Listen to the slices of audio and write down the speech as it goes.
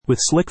With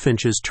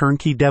Slickfinch's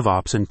turnkey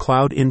DevOps and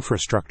cloud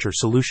infrastructure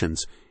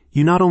solutions,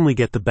 you not only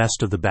get the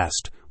best of the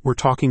best, we're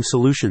talking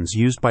solutions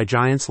used by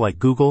giants like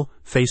Google,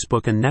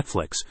 Facebook, and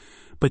Netflix,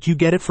 but you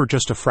get it for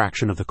just a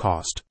fraction of the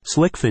cost.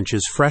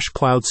 Slickfinch's fresh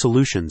cloud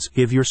solutions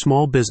give your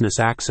small business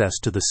access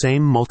to the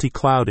same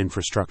multi-cloud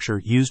infrastructure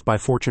used by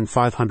Fortune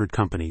 500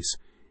 companies.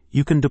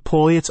 You can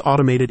deploy its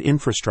automated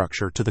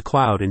infrastructure to the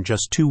cloud in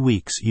just 2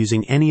 weeks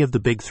using any of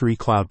the big 3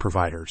 cloud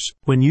providers.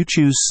 When you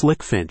choose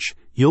Slickfinch,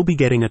 you'll be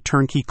getting a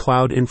turnkey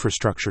cloud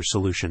infrastructure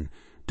solution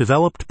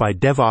developed by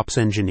DevOps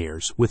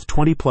engineers with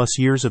 20-plus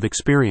years of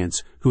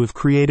experience who have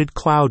created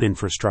cloud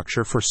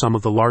infrastructure for some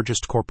of the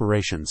largest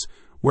corporations,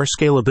 where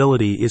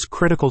scalability is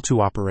critical to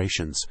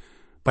operations.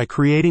 By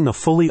creating a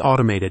fully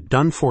automated,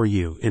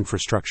 done-for-you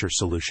infrastructure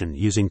solution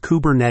using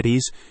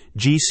Kubernetes,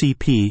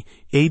 GCP,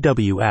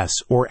 AWS,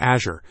 or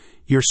Azure,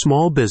 your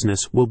small business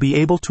will be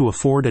able to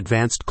afford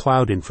advanced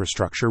cloud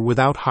infrastructure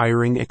without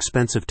hiring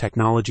expensive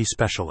technology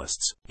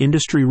specialists.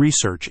 Industry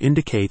research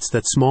indicates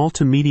that small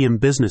to medium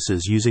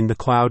businesses using the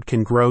cloud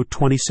can grow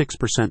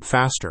 26%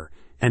 faster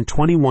and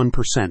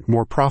 21%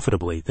 more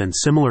profitably than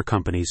similar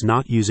companies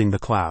not using the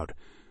cloud.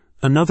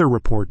 Another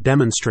report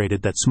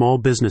demonstrated that small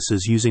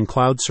businesses using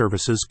cloud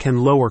services can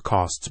lower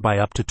costs by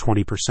up to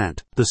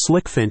 20%. The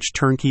Slickfinch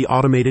turnkey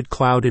automated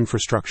cloud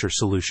infrastructure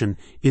solution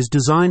is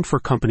designed for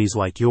companies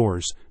like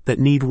yours that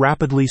need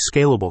rapidly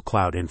scalable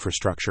cloud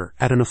infrastructure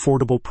at an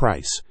affordable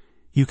price.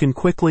 You can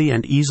quickly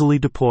and easily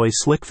deploy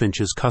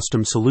Slickfinch's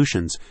custom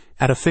solutions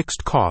at a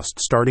fixed cost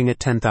starting at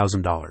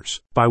 $10,000.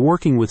 By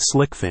working with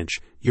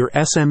Slickfinch, your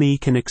SME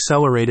can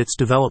accelerate its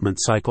development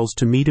cycles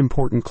to meet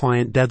important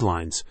client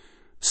deadlines.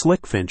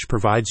 Slickfinch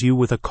provides you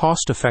with a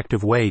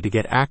cost-effective way to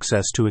get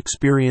access to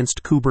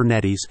experienced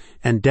Kubernetes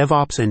and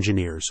DevOps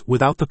engineers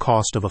without the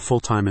cost of a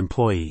full-time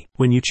employee.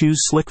 When you choose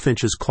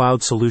Slickfinch's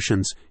cloud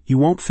solutions, you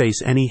won't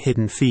face any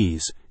hidden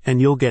fees, and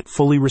you'll get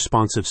fully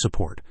responsive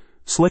support.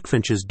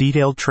 Slickfinch's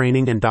detailed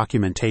training and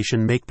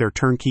documentation make their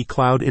turnkey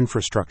cloud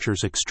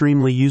infrastructures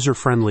extremely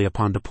user-friendly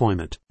upon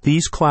deployment.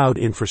 These cloud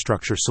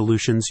infrastructure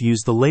solutions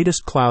use the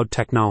latest cloud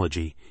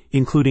technology,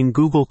 including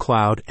Google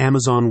Cloud,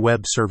 Amazon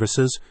Web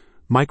Services,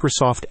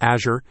 Microsoft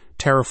Azure,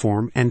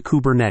 Terraform, and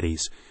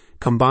Kubernetes,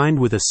 combined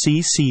with a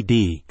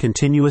CCD,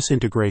 continuous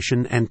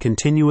integration, and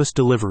continuous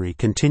delivery,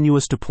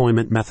 continuous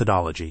deployment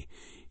methodology.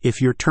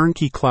 If your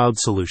turnkey cloud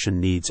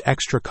solution needs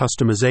extra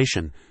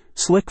customization,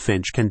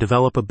 Slickfinch can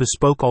develop a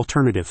bespoke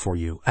alternative for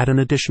you at an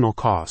additional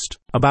cost.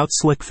 About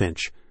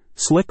Slickfinch.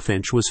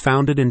 Slickfinch was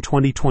founded in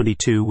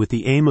 2022 with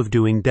the aim of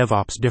doing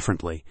DevOps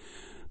differently.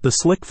 The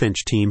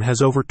Slickfinch team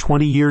has over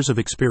 20 years of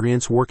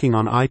experience working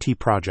on IT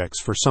projects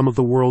for some of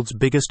the world's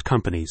biggest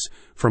companies,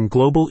 from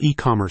global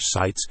e-commerce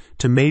sites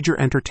to major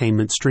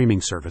entertainment streaming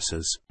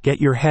services.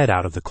 Get your head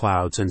out of the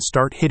clouds and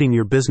start hitting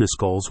your business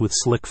goals with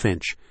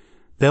Slickfinch.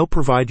 They'll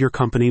provide your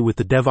company with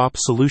the DevOps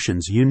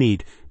solutions you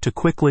need to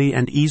quickly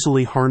and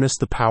easily harness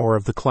the power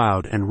of the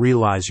cloud and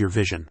realize your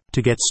vision.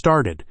 To get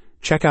started,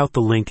 check out the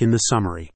link in the summary.